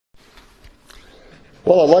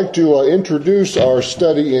Well, I'd like to introduce our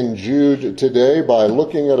study in Jude today by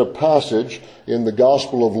looking at a passage in the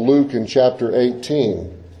Gospel of Luke in chapter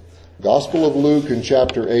 18. Gospel of Luke in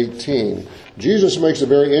chapter 18. Jesus makes a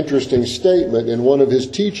very interesting statement in one of his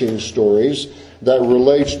teaching stories that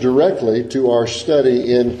relates directly to our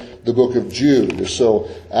study in the book of Jude.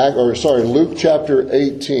 Luke chapter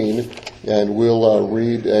 18, and we'll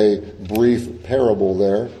read a brief parable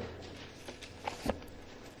there.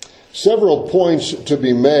 Several points to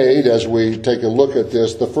be made as we take a look at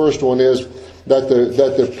this. The first one is that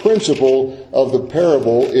the principle of the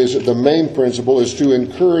parable is, the main principle is to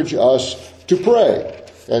encourage us to pray,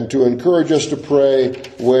 and to encourage us to pray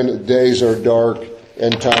when days are dark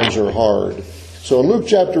and times are hard. So in Luke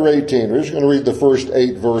chapter 18, we're just going to read the first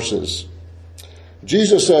 8 verses.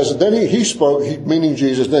 Jesus says, then he spoke, meaning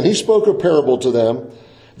Jesus, then he spoke a parable to them.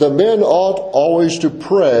 The men ought always to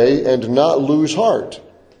pray and not lose heart,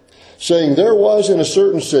 saying, there was in a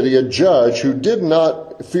certain city a judge who did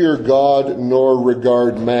not fear God nor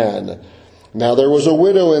regard man. Now there was a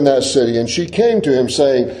widow in that city, and she came to him,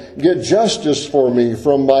 saying, get justice for me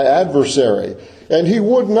from my adversary. And he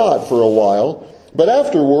would not for a while. But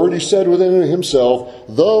afterward he said within himself,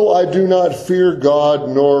 though I do not fear God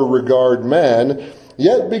nor regard man,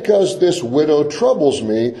 yet because this widow troubles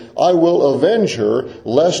me, I will avenge her,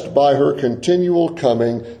 lest by her continual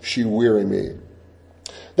coming she weary me.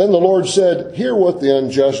 Then the Lord said, hear what the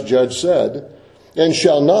unjust judge said. And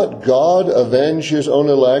shall not God avenge his own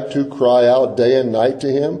elect who cry out day and night to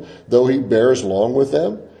him, though he bears long with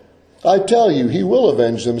them? I tell you, he will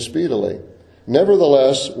avenge them speedily.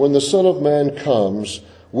 Nevertheless, when the Son of Man comes,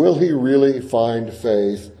 will he really find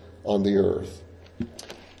faith on the earth?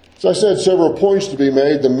 So I said several points to be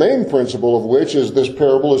made, the main principle of which is this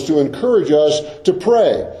parable is to encourage us to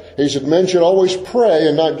pray. He said men should always pray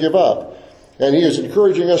and not give up. And he is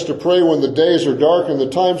encouraging us to pray when the days are dark and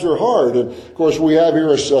the times are hard. And of course we have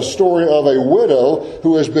here a story of a widow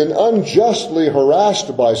who has been unjustly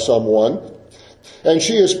harassed by someone. And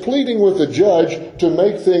she is pleading with the judge to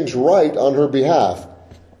make things right on her behalf.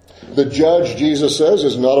 The judge, Jesus says,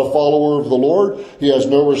 is not a follower of the Lord. He has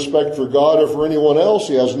no respect for God or for anyone else.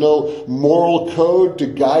 He has no moral code to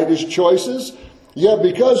guide his choices. Yet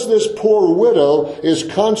because this poor widow is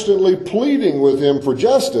constantly pleading with him for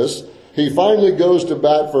justice, he finally goes to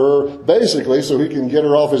bat for her, basically, so he can get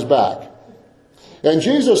her off his back. And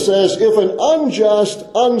Jesus says, if an unjust,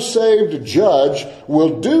 unsaved judge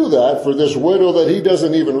will do that for this widow that he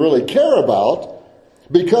doesn't even really care about,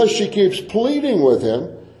 because she keeps pleading with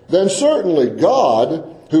him, then certainly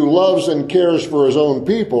God, who loves and cares for his own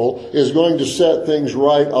people, is going to set things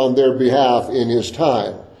right on their behalf in his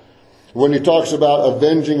time. When he talks about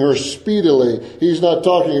avenging her speedily, he's not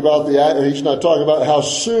talking about how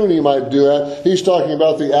soon he might do that. He's talking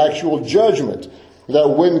about the actual judgment. That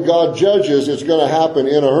when God judges, it's going to happen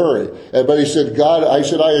in a hurry. But he said,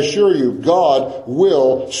 I assure you, God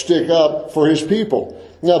will stick up for his people.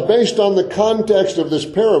 Now, based on the context of this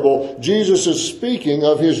parable, Jesus is speaking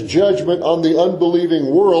of his judgment on the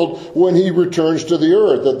unbelieving world when he returns to the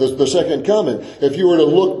earth, the second coming. If you were to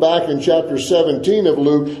look back in chapter 17 of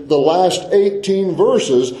Luke, the last 18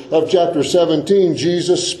 verses of chapter 17,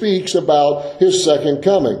 Jesus speaks about his second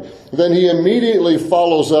coming. Then he immediately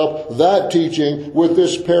follows up that teaching with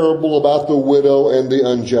this parable about the widow and the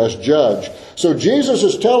unjust judge. So Jesus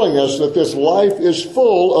is telling us that this life is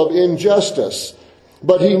full of injustice.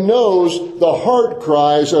 But he knows the heart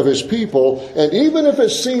cries of his people, and even if it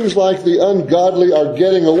seems like the ungodly are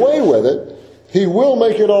getting away with it, he will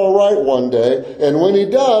make it all right one day, and when he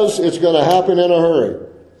does, it's going to happen in a hurry.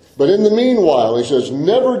 But in the meanwhile, he says,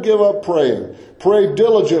 never give up praying. Pray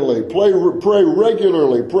diligently, pray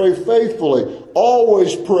regularly, pray faithfully,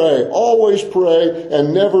 always pray,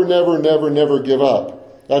 and never give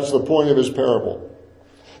up. That's the point of his parable.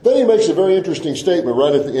 Then he makes a very interesting statement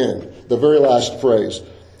right at the end, the very last phrase.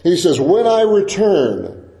 He says, when I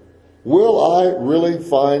return, will I really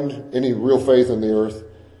find any real faith in the earth?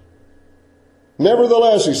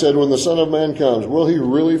 Nevertheless, he said, when the Son of Man comes, will he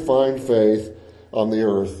really find faith on the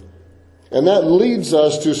earth? And that leads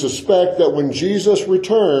us to suspect that when Jesus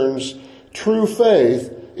returns, true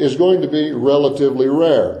faith is going to be relatively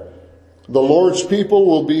rare. The Lord's people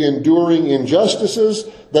will be enduring injustices.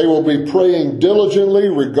 They will be praying diligently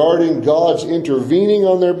regarding God's intervening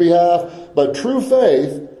on their behalf. But true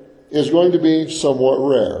faith is going to be somewhat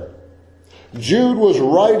rare. Jude was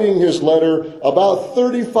writing his letter about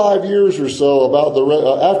 35 years or so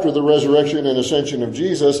after the resurrection and ascension of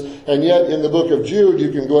Jesus, and yet in the book of Jude,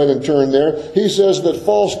 you can go ahead and turn there, he says that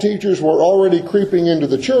false teachers were already creeping into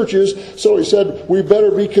the churches, so he said we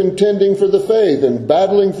better be contending for the faith and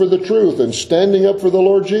battling for the truth and standing up for the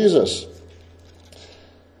Lord Jesus.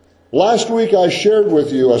 Last week I shared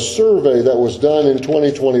with you a survey that was done in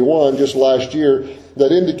 2021, just last year,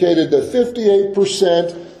 that indicated that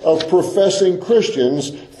 58% of professing Christians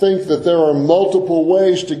think that there are multiple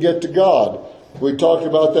ways to get to God. We talked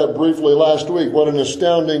about that briefly last week. What an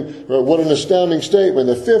astounding statement.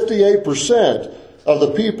 That 58% of the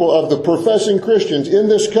people, of the professing Christians in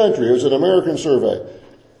this country, it was an American survey,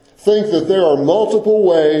 think that there are multiple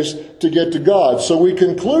ways to get to God. So we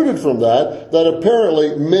concluded from that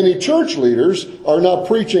apparently many church leaders are not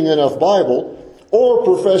preaching enough Bible, or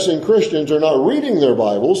professing Christians are not reading their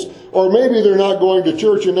Bibles, or maybe they're not going to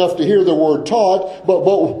church enough to hear the word taught, but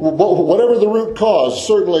whatever the root cause,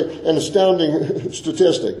 certainly an astounding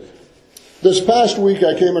statistic. This past week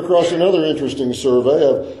I came across another interesting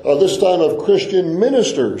survey of this time of Christian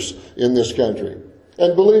ministers in this country.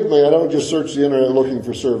 And believe me, I don't just search the internet looking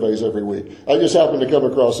for surveys every week. I just happened to come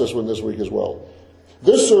across this one this week as well.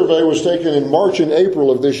 This survey was taken in March and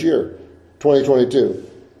April of this year, 2022.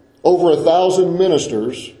 Over 1,000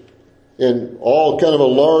 ministers in all kind of a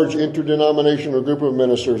large interdenominational group of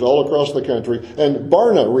ministers all across the country. And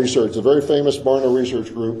Barna Research, the very famous Barna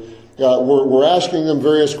Research Group, were asking them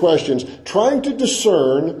various questions, trying to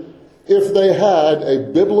discern if they had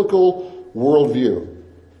a biblical worldview.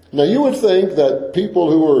 Now, you would think that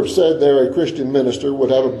people who said they're a Christian minister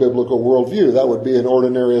would have a biblical worldview. That would be an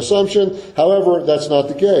ordinary assumption. However, that's not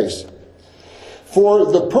the case. For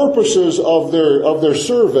the purposes of their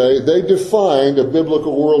survey, they defined a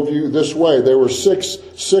biblical worldview this way. There were six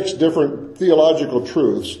different theological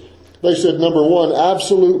truths. They said, number one,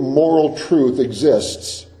 absolute moral truth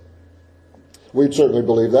exists. We'd certainly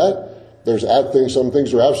believe that. Some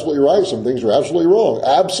things are absolutely right, some things are absolutely wrong.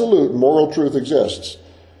 Absolute moral truth exists.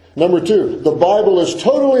 Number two, the Bible is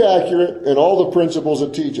totally accurate in all the principles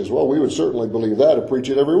it teaches. Well, we would certainly believe that and preach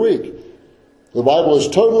it every week. The Bible is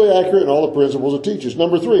totally accurate in all the principles it teaches.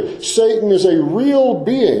 Number three, Satan is a real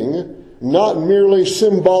being, not merely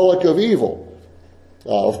symbolic of evil.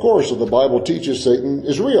 Of course, the Bible teaches Satan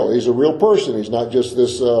is real. He's a real person. He's not just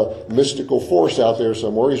this mystical force out there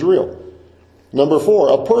somewhere. He's real. Number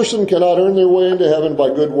four, a person cannot earn their way into heaven by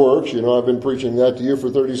good works. You know, I've been preaching that to you for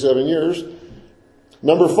 37 years.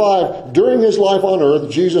 Number five, during his life on earth,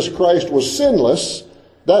 Jesus Christ was sinless.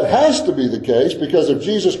 That has to be the case, because if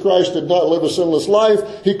Jesus Christ did not live a sinless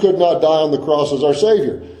life, he could not die on the cross as our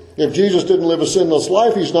Savior. If Jesus didn't live a sinless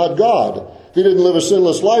life, he's not God. If he didn't live a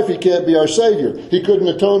sinless life, he can't be our Savior. He couldn't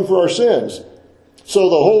atone for our sins. So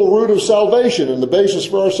the whole root of salvation and the basis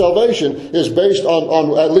for our salvation is based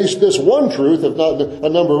on at least this one truth, if not a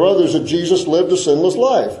number of others, that Jesus lived a sinless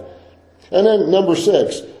life. And then number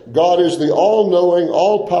six, God is the all-knowing,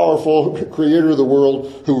 all-powerful creator of the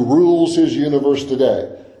world who rules his universe today.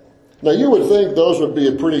 Now, you would think those would be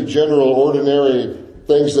a pretty general, ordinary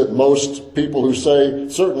things that most people who say,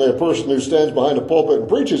 certainly a person who stands behind a pulpit and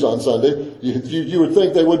preaches on Sunday, you would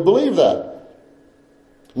think they would believe that.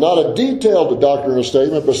 Not a detailed doctrinal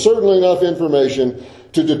statement, but certainly enough information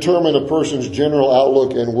to determine a person's general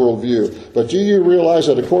outlook and worldview. But do you realize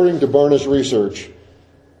that according to Barna's research,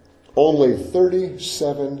 only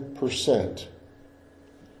 37%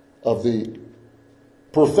 of the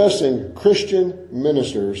professing Christian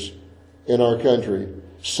ministers in our country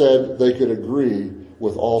said they could agree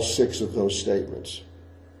with all six of those statements.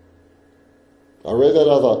 I read that,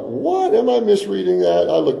 I thought, what? Am I misreading that?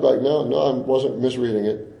 I looked back, no, I wasn't misreading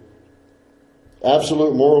it.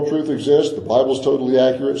 Absolute moral truth exists. The Bible's totally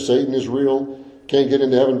accurate. Satan is real. Can't get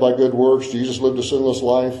into heaven by good works. Jesus lived a sinless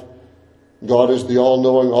life. God is the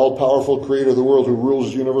all-knowing, all-powerful creator of the world who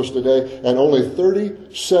rules the universe today. And only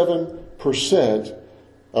 37%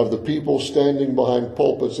 of the people standing behind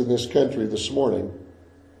pulpits in this country this morning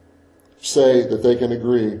say that they can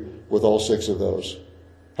agree with all six of those.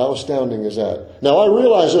 How astounding is that? Now, I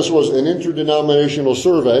realize this was an interdenominational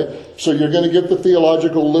survey, so you're going to get the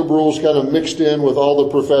theological liberals kind of mixed in with all the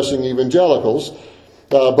professing evangelicals.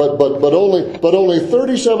 But only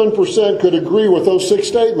 37% could agree with those six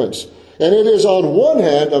statements. And it is on one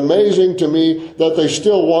hand amazing to me that they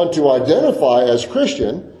still want to identify as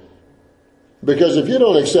Christian, because if you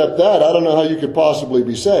don't accept that, I don't know how you could possibly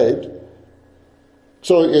be saved.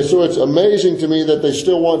 So it's amazing to me that they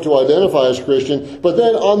still want to identify as Christian. But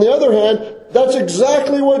then on the other hand, that's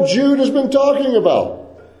exactly what Jude has been talking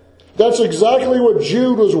about. That's exactly what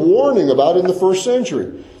Jude was warning about in the first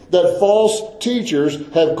century. that false teachers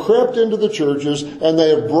have crept into the churches, and they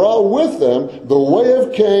have brought with them the way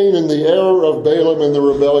of Cain and the error of Balaam and the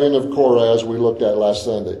rebellion of Korah, as we looked at last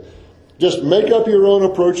Sunday. Just make up your own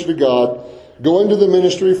approach to God, go into the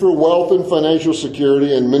ministry for wealth and financial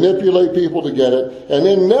security, and manipulate people to get it, and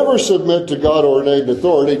then never submit to God-ordained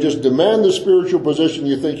authority. Just demand the spiritual position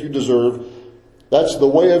you think you deserve. That's the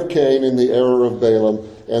way of Cain and the error of Balaam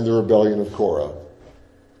and the rebellion of Korah.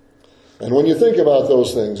 And when you think about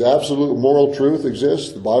those things, absolute moral truth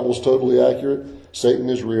exists. The Bible's totally accurate. Satan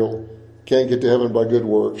is real. Can't get to heaven by good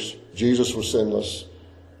works. Jesus was sinless.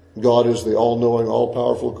 God is the all-knowing,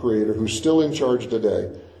 all-powerful creator who's still in charge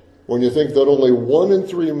today. When you think that only 1 in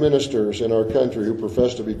 3 ministers in our country who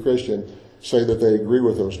profess to be Christian say that they agree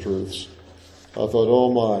with those truths, I thought,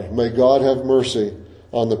 oh my, may God have mercy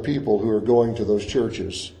on the people who are going to those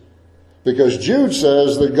churches. Because Jude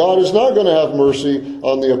says that God is not going to have mercy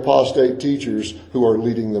on the apostate teachers who are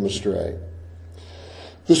leading them astray.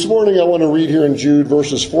 This morning I want to read here in Jude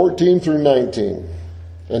verses 14 through 19.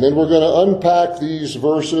 And then we're going to unpack these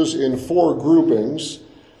verses in 4 groupings.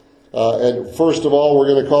 And first of all, we're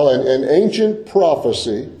going to call it an ancient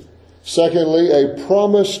prophecy. Secondly, a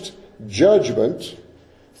promised judgment.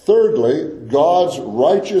 Thirdly, God's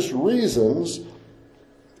righteous reasons.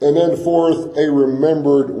 And then fourth, a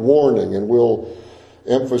remembered warning. And we'll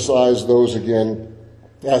emphasize those again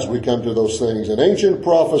as we come to those things. An ancient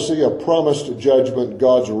prophecy, a promised judgment,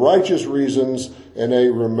 God's righteous reasons, and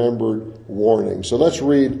a remembered warning. So let's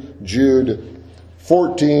read Jude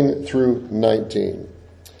 14 through 19.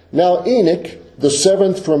 Now Enoch, the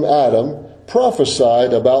 7th from Adam,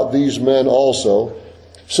 prophesied about these men also,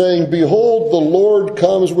 saying, Behold, the Lord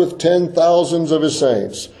comes with 10,000s of his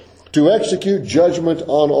saints, to execute judgment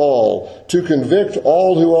on all, to convict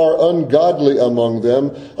all who are ungodly among them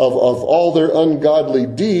of all their ungodly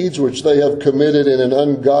deeds which they have committed in an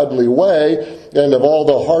ungodly way, and of all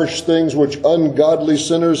the harsh things which ungodly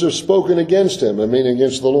sinners have spoken against him, I mean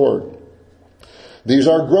against the Lord. These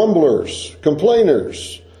are grumblers,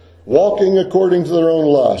 complainers, walking according to their own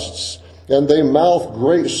lusts, and they mouth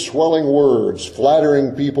great swelling words,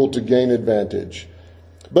 flattering people to gain advantage.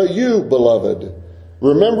 But you, beloved,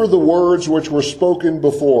 remember the words which were spoken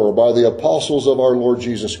before by the apostles of our Lord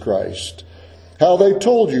Jesus Christ, how they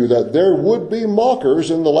told you that there would be mockers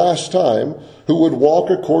in the last time who would walk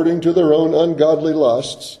according to their own ungodly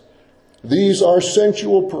lusts. These are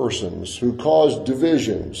sensual persons who cause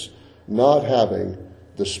divisions, not having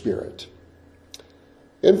the Spirit.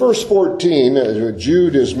 In verse 14,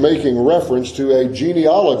 Jude is making reference to a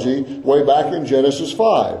genealogy way back in Genesis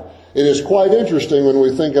 5. It is quite interesting when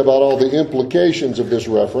we think about all the implications of this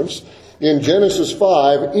reference. In Genesis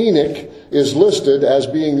 5, Enoch is listed as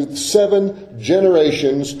being 7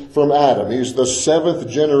 generations from Adam. He's the 7th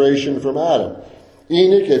generation from Adam.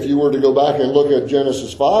 Enoch, if you were to go back and look at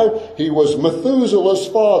Genesis 5, he was Methuselah's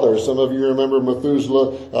father. Some of you remember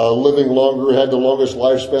Methuselah living longer, had the longest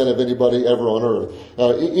lifespan of anybody ever on earth.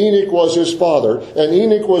 Enoch was his father, and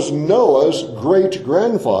Enoch was Noah's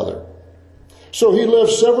great-grandfather. So he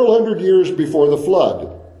lived several hundred years before the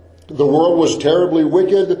flood. The world was terribly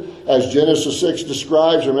wicked, as Genesis 6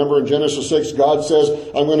 describes. Remember in Genesis 6, God says,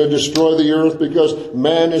 I'm going to destroy the earth because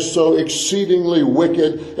man is so exceedingly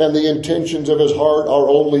wicked and the intentions of his heart are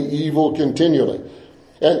only evil continually.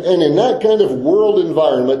 And in that kind of world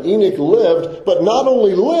environment, Enoch lived, but not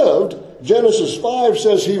only lived, Genesis 5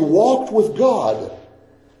 says he walked with God.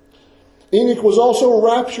 Enoch was also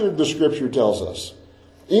raptured, the scripture tells us.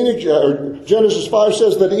 Genesis 5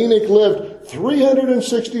 says that Enoch lived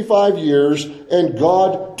 365 years and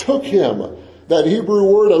God took him. That Hebrew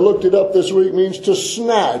word, I looked it up this week, means to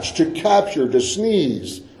snatch, to capture, to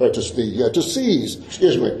seize. To seize,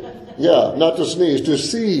 excuse me. Yeah, not to sneeze, to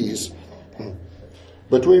seize.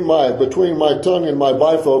 Between my tongue and my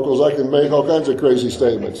bifocals, I can make all kinds of crazy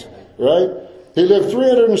statements, right? He lived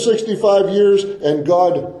 365 years and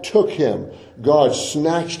God took him. God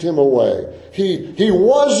snatched him away. He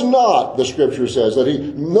was not, the scripture says, that he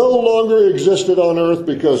no longer existed on earth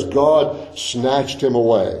because God snatched him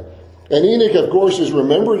away. And Enoch, of course, is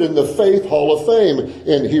remembered in the Faith Hall of Fame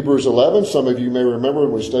in Hebrews 11. Some of you may remember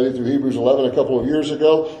when we studied through Hebrews 11 a couple of years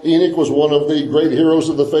ago. Enoch was one of the great heroes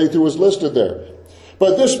of the faith who was listed there.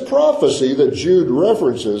 But this prophecy that Jude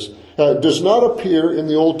references does not appear in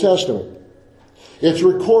the Old Testament. It's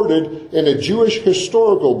recorded in a Jewish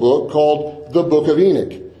historical book called the Book of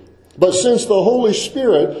Enoch. But since the Holy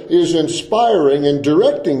Spirit is inspiring and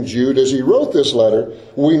directing Jude as he wrote this letter,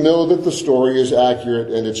 we know that the story is accurate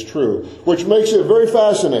and it's true, which makes it very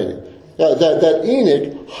fascinating that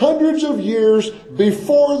Enoch, hundreds of years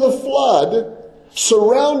before the flood,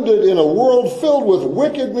 surrounded in a world filled with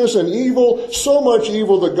wickedness and evil, so much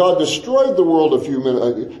evil that God destroyed the world a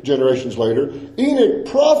few generations later, Enoch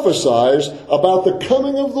prophesies about the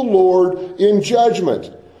coming of the Lord in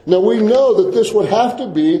judgment. Now we know that this would have to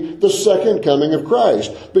be the second coming of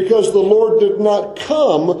Christ, because the Lord did not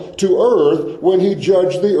come to earth when he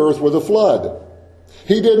judged the earth with a flood.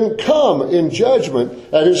 He didn't come in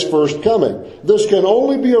judgment at his first coming. This can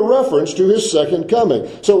only be a reference to his second coming.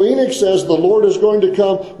 So Enoch says the Lord is going to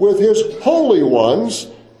come with his holy ones.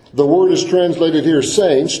 The word is translated here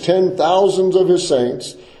saints, 10,000s of his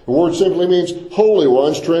saints. The word simply means holy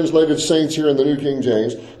ones, translated saints here in the New King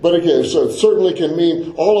James. But again, so it certainly can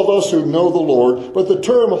mean all of us who know the Lord. But the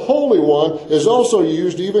term Holy One is also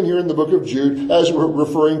used even here in the book of Jude as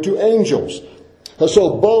referring to angels.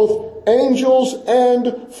 So both angels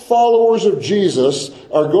and followers of Jesus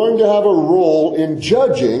are going to have a role in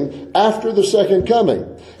judging after the second coming.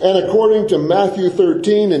 And according to Matthew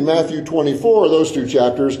 13 and Matthew 24, those two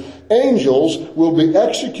chapters, angels will be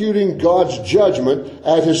executing God's judgment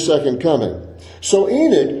at his second coming. So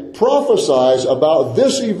Enoch prophesies about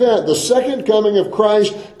this event, the second coming of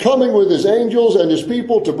Christ, coming with his angels and his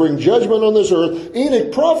people to bring judgment on this earth.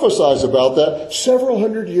 Enoch prophesies about that several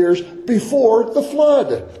hundred years before the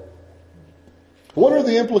flood. What are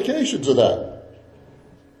the implications of that?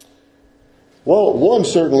 Well, one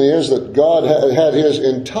certainly is that God had his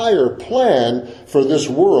entire plan for this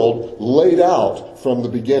world laid out from the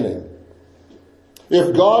beginning.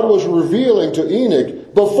 If God was revealing to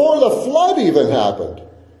Enoch before the flood even happened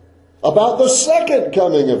about the second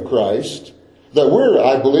coming of Christ, that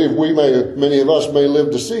I believe many of us may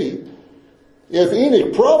live to see, if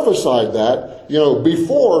Enoch prophesied that,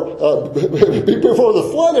 before the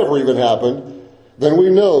flood ever even happened, then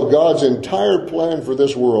we know God's entire plan for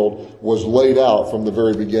this world was laid out from the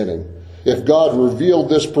very beginning. If God revealed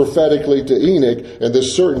this prophetically to Enoch and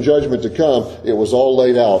this certain judgment to come, it was all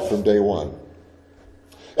laid out from day one.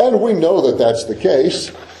 And we know that that's the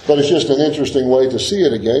case, but it's just an interesting way to see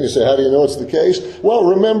it again. You say, how do you know it's the case? Well,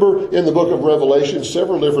 remember in the book of Revelation,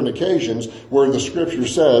 several different occasions where the scripture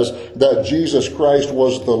says that Jesus Christ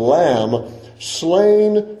was the Lamb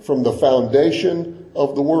slain from the foundation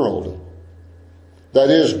of the world. That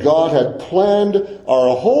is, God had planned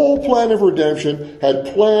our whole plan of redemption, had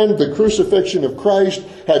planned the crucifixion of Christ,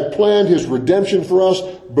 had planned his redemption for us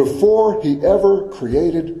before he ever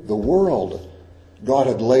created the world. God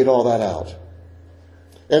had laid all that out.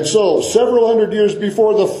 And so, several hundred years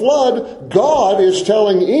before the flood, God is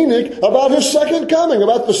telling Enoch about his second coming,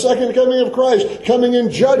 about the second coming of Christ, coming in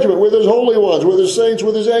judgment with his holy ones, with his saints,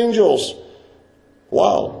 with his angels.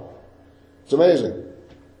 Wow. It's amazing.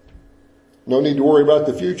 No need to worry about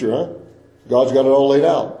the future, huh? God's got it all laid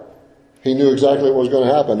out. He knew exactly what was going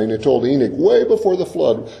to happen, and he told Enoch way before the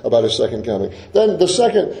flood about his second coming. Then the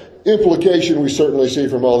second implication we certainly see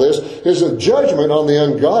from all this is that judgment on the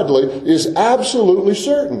ungodly is absolutely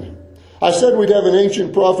certain. I said we'd have an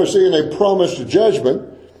ancient prophecy and a promised judgment.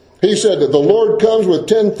 He said that the Lord comes with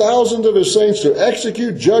 10,000 of his saints to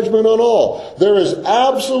execute judgment on all. There is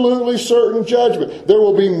absolutely certain judgment. There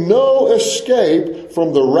will be no escape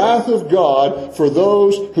from the wrath of God for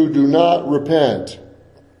those who do not repent.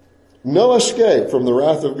 No escape from the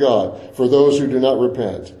wrath of God for those who do not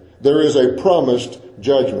repent. There is a promised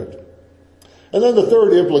judgment. And then the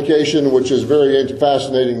third implication, which is very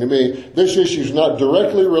fascinating to me, this issue is not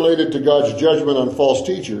directly related to God's judgment on false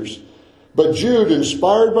teachers. But Jude,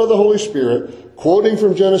 inspired by the Holy Spirit, quoting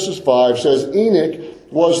from Genesis 5, says Enoch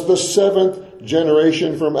was the seventh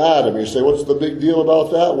generation from Adam. You say, what's the big deal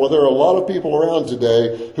about that? Well, there are a lot of people around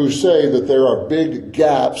today who say that there are big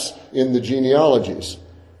gaps in the genealogies.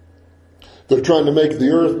 They're trying to make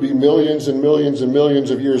the earth be millions and millions and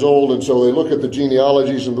millions of years old, and so they look at the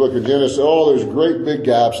genealogies in the book of Genesis. Oh, there's great big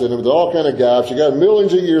gaps in them. There's all kind of gaps. You got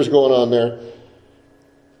millions of years going on there.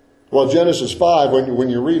 Well, Genesis 5, when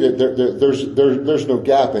you read it, there's no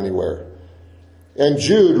gap anywhere. And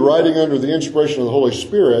Jude, writing under the inspiration of the Holy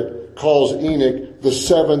Spirit, calls Enoch the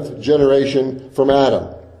seventh generation from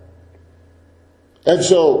Adam. And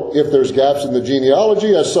so, if there's gaps in the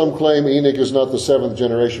genealogy, as some claim, Enoch is not the seventh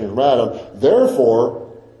generation from Adam.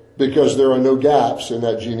 Therefore, because there are no gaps in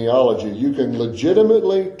that genealogy, you can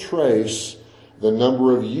legitimately trace the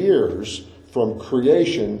number of years from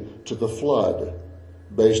creation to the flood,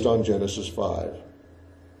 based on Genesis 5.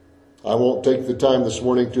 I won't take the time this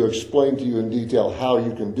morning to explain to you in detail how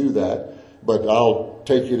you can do that, but I'll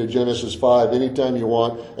take you to Genesis 5 anytime you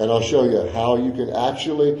want, and I'll show you how you can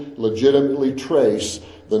actually legitimately trace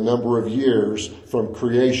the number of years from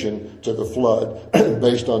creation to the flood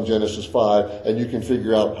based on Genesis 5, and you can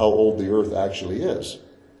figure out how old the earth actually is.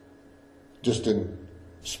 Just in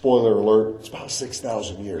spoiler alert, it's about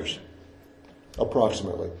 6,000 years,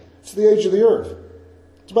 approximately. It's the age of the earth.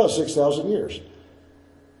 It's about 6,000 years.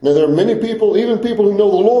 Now, there are many people, even people who know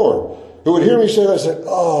the Lord, who would hear me say that and say,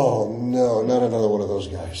 oh, no, not another one of those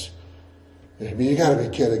guys. I mean, you got to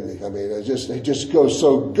be kidding me. I mean, it just goes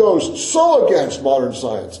so against modern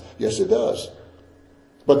science. Yes, it does.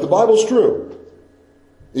 But the Bible's true,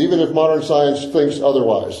 even if modern science thinks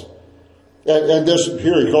otherwise. And this,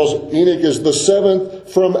 here he calls Enoch is the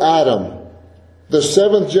seventh from Adam. The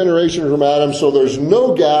seventh generation from Adam, so there's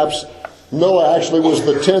no gaps. Noah actually was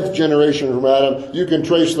the 10th generation from Adam. You can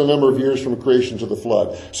trace the number of years from creation to the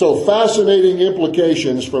flood. So fascinating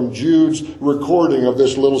implications from Jude's recording of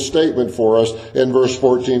this little statement for us in verse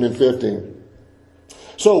 14 and 15.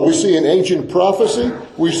 So we see an ancient prophecy.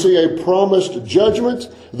 We see a promised judgment.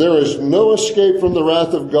 There is no escape from the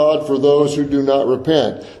wrath of God for those who do not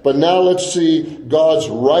repent. But now let's see God's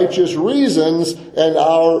righteous reasons and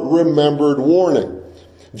our remembered warning.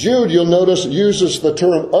 Jude, you'll notice, uses the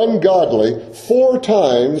term ungodly 4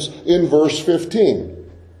 times in verse 15.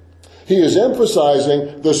 He is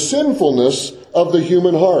emphasizing the sinfulness of the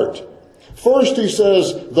human heart. First, he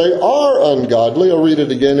says they are ungodly. I'll read it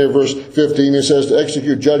again in verse 15. He says to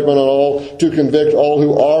execute judgment on all, to convict all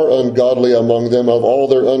who are ungodly among them of all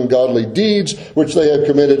their ungodly deeds, which they have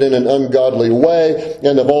committed in an ungodly way,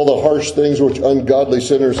 and of all the harsh things which ungodly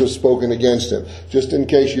sinners have spoken against him. Just in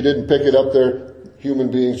case you didn't pick it up there, human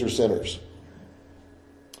beings are sinners.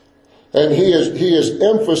 And he is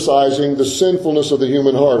emphasizing the sinfulness of the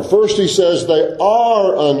human heart. First, he says they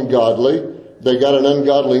are ungodly. They got an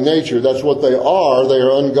ungodly nature. That's what they are. They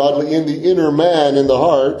are ungodly in the inner man, in the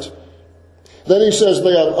heart. Then he says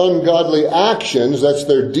they have ungodly actions. That's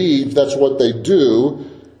their deeds. That's what they do.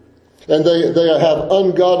 And they have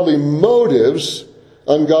ungodly motives.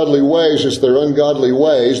 Ungodly ways is their ungodly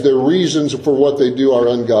ways. Their reasons for what they do are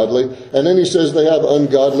ungodly. And then he says they have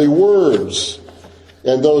ungodly words.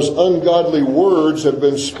 And those ungodly words have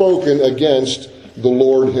been spoken against the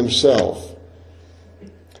Lord himself.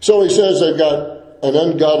 So he says they've got an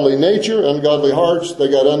ungodly nature, ungodly hearts, they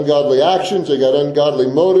got ungodly actions, they got ungodly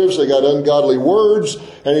motives, they got ungodly words.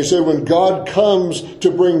 And he said when God comes to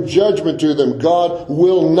bring judgment to them, God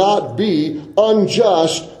will not be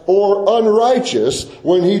unjust or unrighteous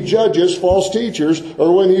when he judges false teachers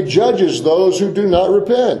or when he judges those who do not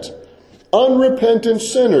repent. Unrepentant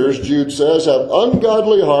sinners, Jude says, have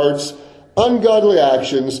ungodly hearts, ungodly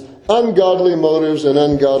actions, ungodly motives, and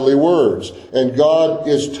ungodly words. And God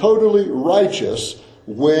is totally righteous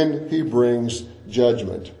when he brings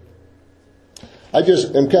judgment. I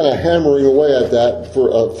just am kind of hammering away at that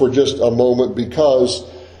for just a moment, because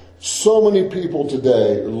so many people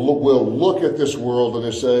today will look at this world and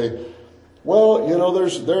they say, well, you know,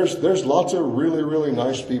 there's lots of really, really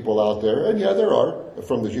nice people out there. And yeah, there are,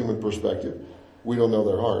 from the human perspective. We don't know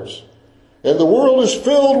their hearts. And the world is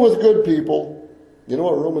filled with good people. You know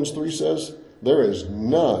what Romans 3 says? There is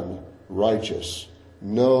none righteous.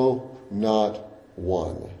 No, not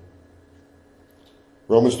one.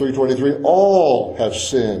 Romans 3:23, all have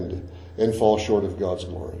sinned and fall short of God's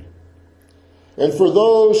glory. And for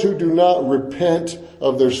those who do not repent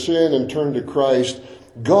of their sin and turn to Christ,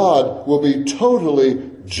 God will be totally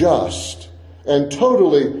just and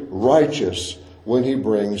totally righteous when he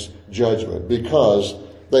brings judgment, because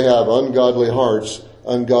they have ungodly hearts,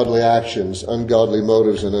 ungodly actions, ungodly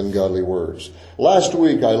motives, and ungodly words. Last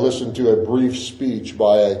week I listened to a brief speech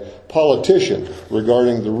by a politician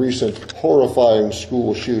regarding the recent horrifying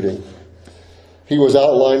school shooting. He was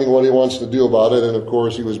outlining what he wants to do about it, and of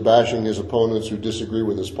course he was bashing his opponents who disagree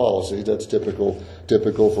with his policies. That's typical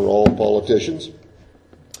for all politicians.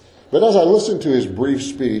 But as I listened to his brief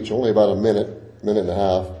speech, only about a minute and a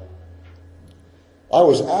half, I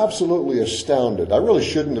was absolutely astounded. I really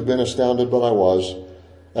shouldn't have been astounded, but I was,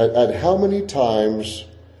 at how many times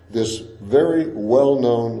this very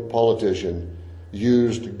well-known politician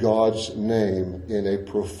used God's name in a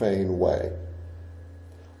profane way.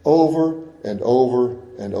 Over and over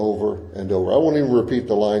and over and over. I won't even repeat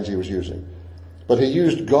the lines he was using. But he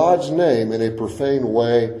used God's name in a profane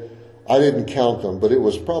way. I didn't count them, but it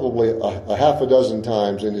was probably a half a dozen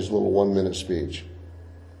times in his little 1-minute speech.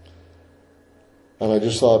 And I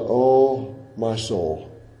just thought, oh, my soul.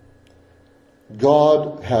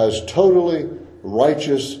 God has totally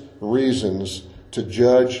righteous reasons to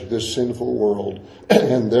judge this sinful world,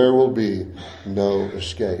 and there will be no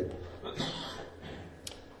escape.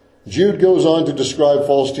 Jude goes on to describe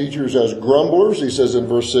false teachers as grumblers. He says in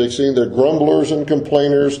verse 16, they're grumblers and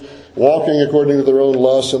complainers, walking according to their own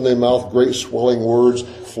lusts, and they mouth great swelling words,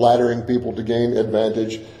 flattering people to gain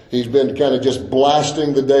advantage. He's been kind of just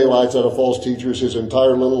blasting the daylights out of false teachers his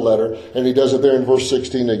entire little letter. And he does it there in verse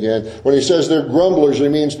 16 again. When he says they're grumblers, he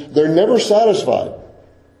means they're never satisfied.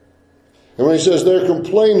 And when he says they're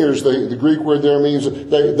complainers, the Greek word there means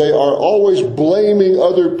they are always blaming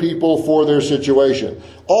other people for their situation.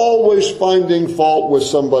 Always finding fault with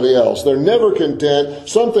somebody else. They're never content.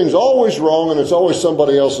 Something's always wrong and it's always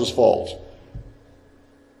somebody else's fault.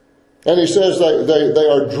 And he says they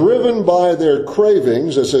are driven by their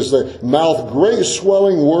cravings. It says they mouth great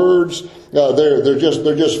swelling words. They're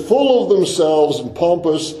just full of themselves and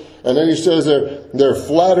pompous. And then he says they're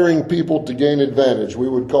flattering people to gain advantage. We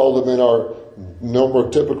would call them in our more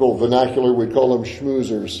typical vernacular, we'd call them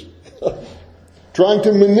schmoozers. Trying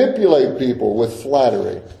to manipulate people with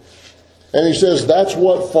flattery. And he says that's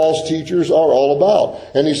what false teachers are all about.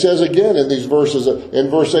 And he says again in these verses, in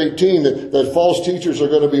verse 18, that false teachers are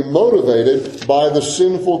going to be motivated by the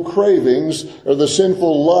sinful cravings or the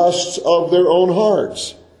sinful lusts of their own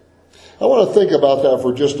hearts. I want to think about that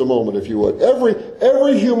for just a moment, if you would.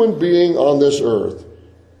 Every human being on this earth,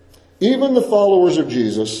 even the followers of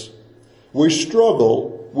Jesus, we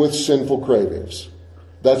struggle with sinful cravings.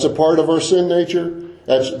 That's a part of our sin nature.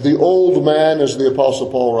 That's the old man, as the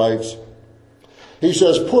Apostle Paul writes. He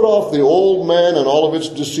says, put off the old man and all of its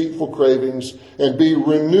deceitful cravings and be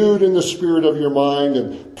renewed in the spirit of your mind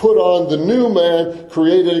and put on the new man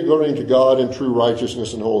created according to God in true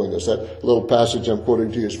righteousness and holiness. That little passage I'm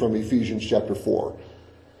quoting to you is from Ephesians chapter 4.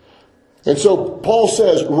 And so Paul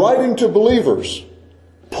says, writing to believers,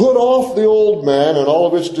 put off the old man and all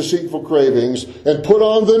of its deceitful cravings and put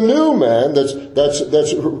on the new man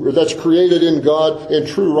that's created in God in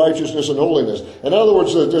true righteousness and holiness. In other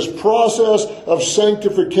words, this process of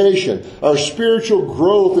sanctification, our spiritual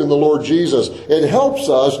growth in the Lord Jesus, it helps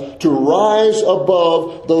us to rise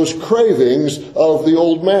above those cravings of the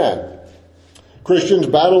old man. Christians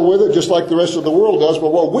battle with it just like the rest of the world does,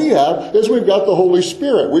 but what we have is we've got the Holy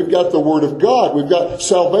Spirit. We've got the Word of God. We've got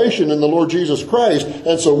salvation in the Lord Jesus Christ.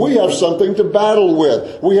 And so we have something to battle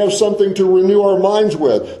with. We have something to renew our minds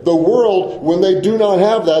with. The world, when they do not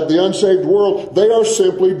have that, the unsaved world, they are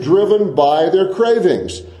simply driven by their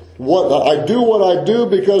cravings. I do what I do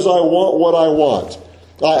because I want what I want.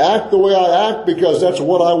 I act the way I act because that's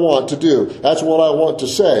what I want to do. That's what I want to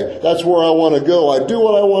say. That's where I want to go. I do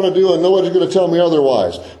what I want to do and nobody's going to tell me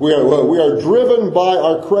otherwise. We are driven by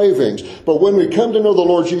our cravings. But when we come to know the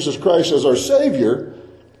Lord Jesus Christ as our Savior,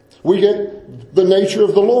 we get the nature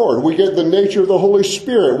of the Lord. We get the nature of the Holy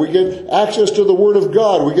Spirit. We get access to the Word of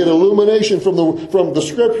God. We get illumination from the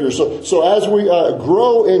Scriptures. So as we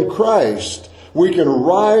grow in Christ, we can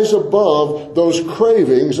rise above those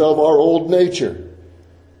cravings of our old nature.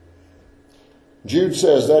 Jude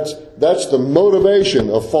says that's the motivation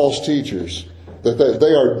of false teachers, that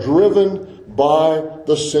they are driven by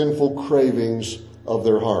the sinful cravings of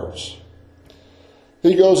their hearts.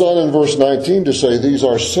 He goes on in verse 19 to say these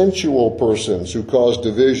are sensual persons who cause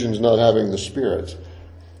divisions, not having the Spirit.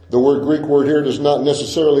 The Greek word here does not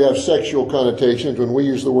necessarily have sexual connotations. When we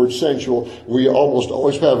use the word sensual, we almost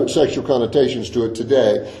always have sexual connotations to it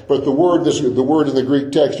today. But the word in the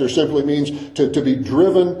Greek text here simply means to be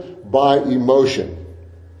driven by emotion.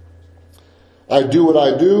 I do what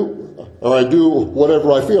I do, or I do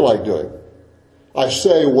whatever I feel like doing. I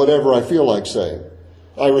say whatever I feel like saying.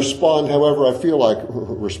 I respond however I feel like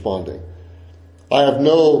responding. I have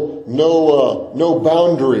no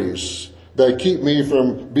boundaries that keep me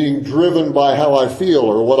from being driven by how I feel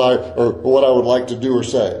or what I would like to do or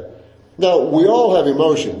say. Now, we all have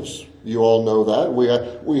emotions. You all know that.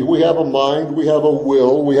 We have a mind, we have a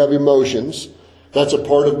will, we have emotions. That's a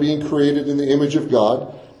part of being created in the image of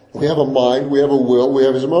God. We have a mind, we have a will, we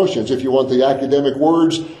have his emotions. If you want the academic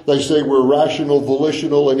words, they say we're rational,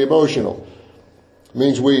 volitional, and emotional. It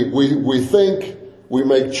means we think, we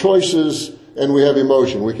make choices, and we have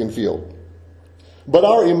emotion, we can feel. But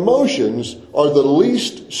our emotions are the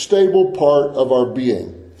least stable part of our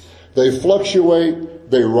being. They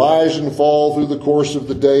fluctuate, they rise and fall through the course of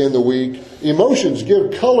the day and the week. Emotions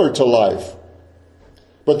give color to life.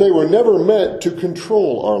 But they were never meant to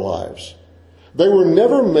control our lives. They were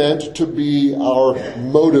never meant to be our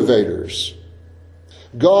motivators.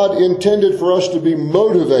 God intended for us to be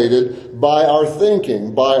motivated by our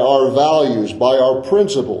thinking, by our values, by our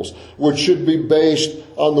principles, which should be based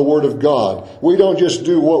on the Word of God. We don't just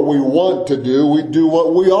do what we want to do, we do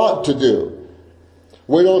what we ought to do.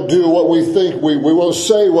 We don't do what we think, we won't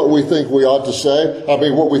say what we think we ought to say.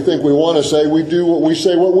 What we think we want to say, we do what we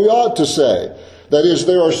say what we ought to say. That is,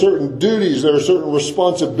 there are certain duties, there are certain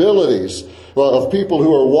responsibilities of people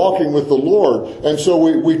who are walking with the Lord. And so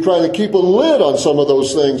we try to keep a lid on some of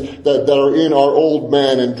those things that are in our old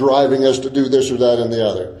man and driving us to do this or that and the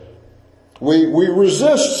other. We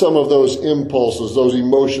resist some of those impulses, those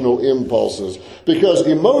emotional impulses, because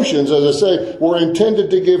emotions, as I say, were intended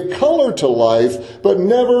to give color to life, but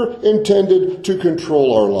never intended to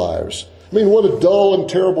control our lives. I mean, what a dull and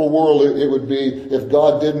terrible world it would be if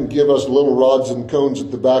God didn't give us little rods and cones at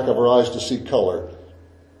the back of our eyes to see color.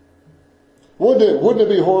 Wouldn't it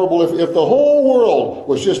be horrible if the whole world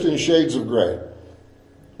was just in shades of gray,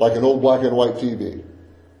 like an old black and white TV?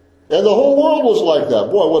 And the whole world was like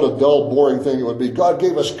that. Boy, what a dull, boring thing it would be. God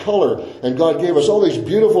gave us color, and God gave us all these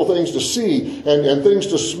beautiful things to see, and things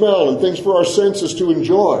to smell, and things for our senses to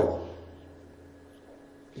enjoy.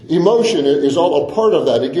 Emotion is all a part of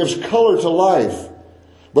that. It gives color to life.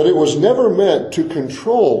 But it was never meant to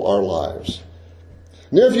control our lives.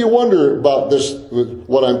 Now, if you wonder about this,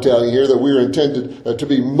 what I'm telling you here, that we are intended to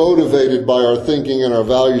be motivated by our thinking and our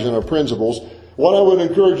values and our principles, what I would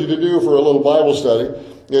encourage you to do for a little Bible study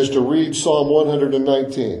is to read Psalm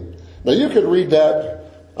 119. Now, you could read that.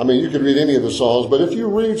 I mean, you could read any of the Psalms, but if you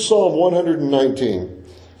read Psalm 119,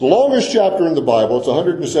 the longest chapter in the Bible, it's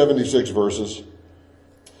 176 verses.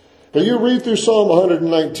 But you read through Psalm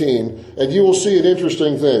 119, and you will see an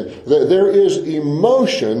interesting thing. That there is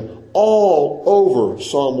emotion all over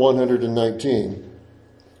Psalm 119.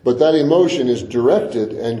 But that emotion is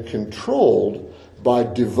directed and controlled by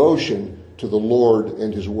devotion to the Lord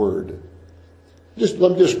and His Word.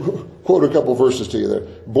 Let me just quote a couple verses to you there.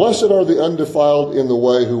 Blessed are the undefiled in the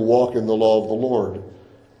way who walk in the law of the Lord.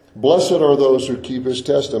 Blessed are those who keep His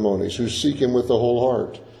testimonies, who seek Him with the whole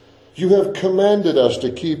heart. You have commanded us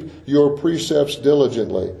to keep your precepts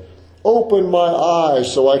diligently. Open my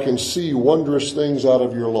eyes so I can see wondrous things out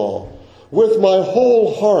of your law. With my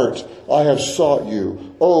whole heart I have sought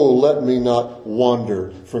you. Oh, let me not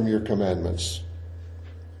wander from your commandments.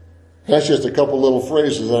 That's just a couple little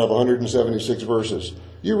phrases out of 176 verses.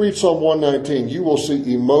 You read Psalm 119, you will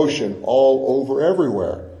see emotion all over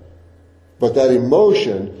everywhere. But that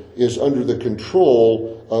emotion is under the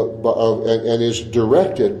control and is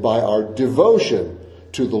directed by our devotion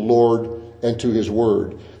to the Lord and to His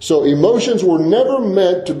Word. So emotions were never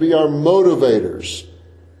meant to be our motivators.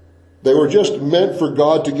 They were just meant for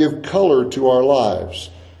God to give color to our lives.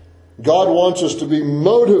 God wants us to be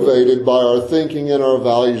motivated by our thinking and our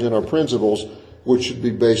values and our principles, which should be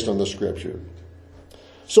based on the Scripture.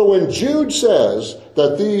 So when Jude says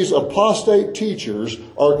that these apostate teachers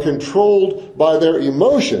are controlled by their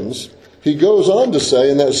emotions, he goes on to say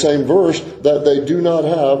in that same verse that they do not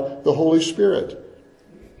have the Holy Spirit.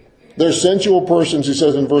 They're sensual persons, he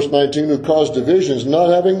says in verse 19, who cause divisions, not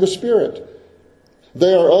having the Spirit.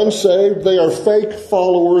 They are unsaved. They are fake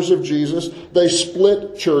followers of Jesus. They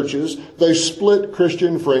split churches. They split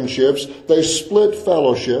Christian friendships. They split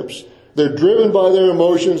fellowships. They're driven by their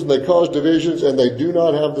emotions, and they cause divisions, and they do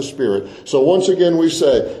not have the Spirit. So once again we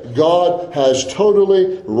say, God has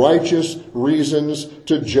totally righteous reasons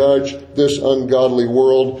to judge this ungodly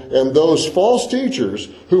world. And those false teachers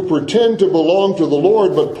who pretend to belong to the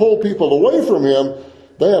Lord but pull people away from Him,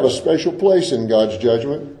 they have a special place in God's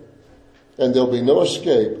judgment. And there'll be no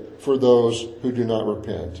escape for those who do not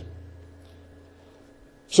repent.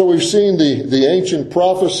 So we've seen the ancient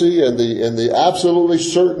prophecy and the absolutely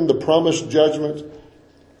certain, the promised judgment.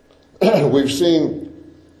 We've seen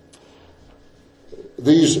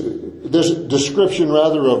this description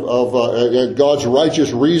rather of God's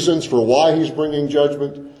righteous reasons for why He's bringing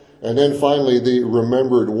judgment. And then finally the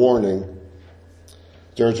remembered warning.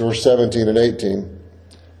 There's verse 17 and 18.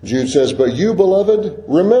 Jude says, "But you, beloved,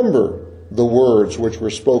 remember the words which were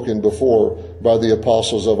spoken before by the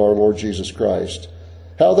apostles of our Lord Jesus Christ,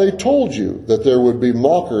 how they told you that there would be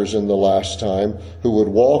mockers in the last time who would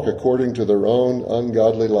walk according to their own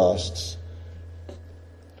ungodly lusts."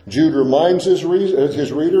 Jude reminds his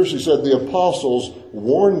readers, he said, the apostles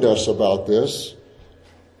warned us about this.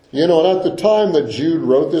 You know, and at the time that Jude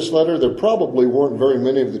wrote this letter, there probably weren't very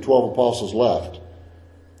many of the 12 apostles left.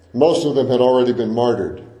 Most of them had already been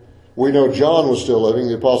martyred. We know John was still living,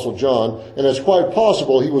 the Apostle John, and it's quite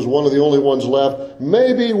possible he was one of the only ones left,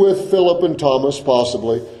 maybe with Philip and Thomas,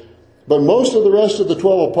 possibly. But most of the rest of the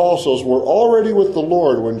 12 apostles were already with the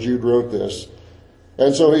Lord when Jude wrote this.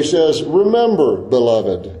 And so he says, remember,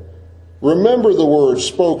 beloved, remember the words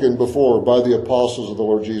spoken before by the apostles of the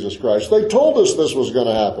Lord Jesus Christ. They told us this was going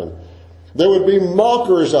to happen. There would be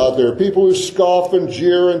mockers out there, people who scoff and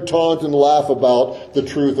jeer and taunt and laugh about the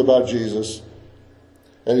truth about Jesus.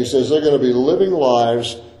 And he says they're going to be living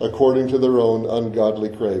lives according to their own ungodly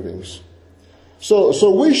cravings.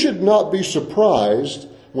 So we should not be surprised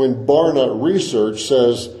when Barna Research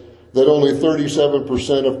says that only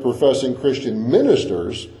 37% of professing Christian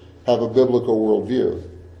ministers have a biblical worldview.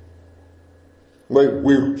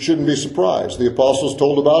 We shouldn't be surprised. The apostles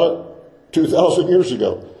told about it 2,000 years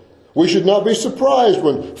ago. We should not be surprised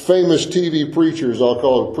when famous TV preachers, I'll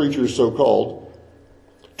call it preachers so-called,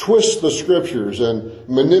 twist the scriptures and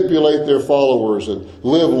manipulate their followers and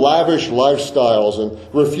live lavish lifestyles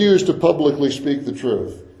and refuse to publicly speak the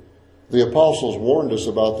truth. The apostles warned us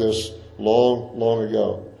about this long, long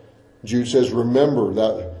ago. Jude says, remember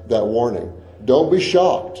that warning. Don't be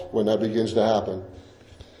shocked when that begins to happen.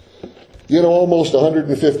 You know, almost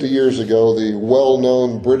 150 years ago, the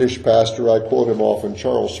well-known British pastor, I quote him often,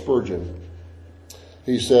 Charles Spurgeon,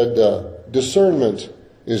 he said, discernment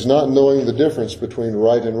is not knowing the difference between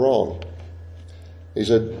right and wrong. He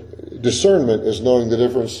said, discernment is knowing the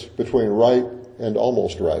difference between right and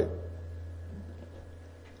almost right.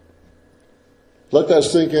 Let that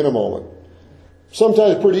sink in a moment.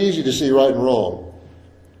 Sometimes it's pretty easy to see right and wrong.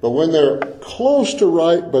 But when they're close to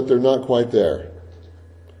right, but they're not quite there.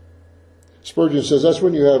 Spurgeon says that's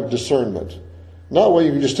when you have discernment. Not when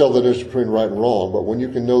you can just tell the difference between right and wrong, but when you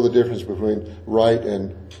can know the difference between right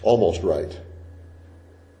and almost right.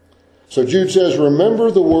 So Jude says,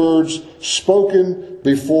 remember the words spoken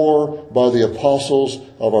before by the apostles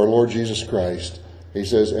of our Lord Jesus Christ. He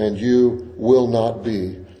says, and you will not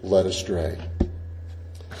be led astray.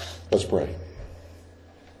 Let's pray.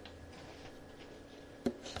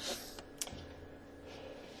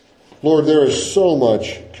 Lord, there is so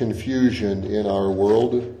much confusion in our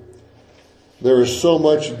world. There is so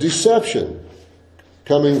much deception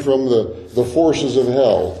coming from the forces of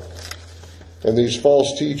hell. And these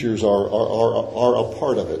false teachers are a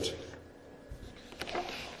part of it.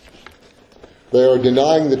 They are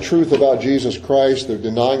denying the truth about Jesus Christ. They're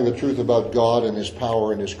denying the truth about God and His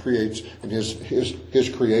power and His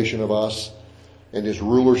creation of us and His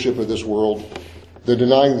rulership of this world. They're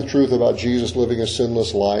denying the truth about Jesus living a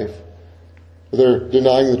sinless life. They're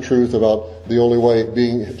denying the truth about the only way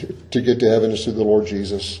to get to heaven is through the Lord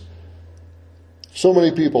Jesus. So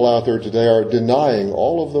many people out there today are denying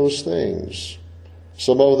all of those things.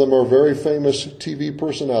 Some of them are very famous TV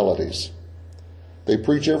personalities. They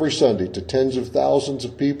preach every Sunday to tens of thousands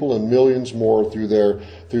of people and millions more through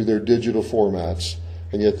their digital formats,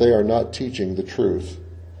 and yet they are not teaching the truth.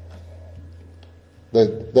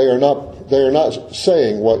 They are not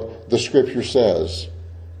saying what the Scripture says.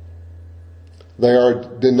 They are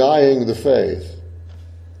denying the faith.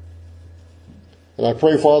 And I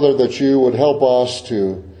pray, Father, that you would help us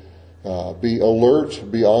to be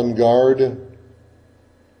alert, be on guard.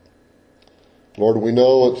 Lord, we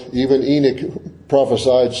know that even Enoch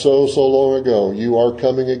prophesied so long ago, you are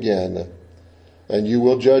coming again, and you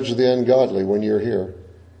will judge the ungodly when you're here.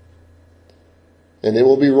 And it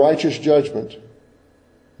will be righteous judgment.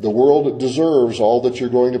 The world deserves all that you're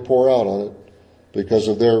going to pour out on it because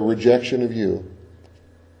of their rejection of you.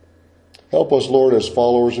 Help us, Lord, as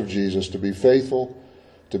followers of Jesus, to be faithful,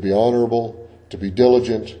 to be honorable, to be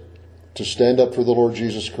diligent, to stand up for the Lord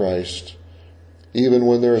Jesus Christ, even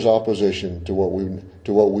when there is opposition to what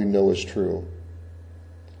we know is true.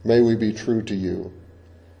 May we be true to you.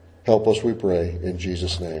 Help us, we pray, in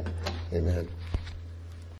Jesus' name. Amen.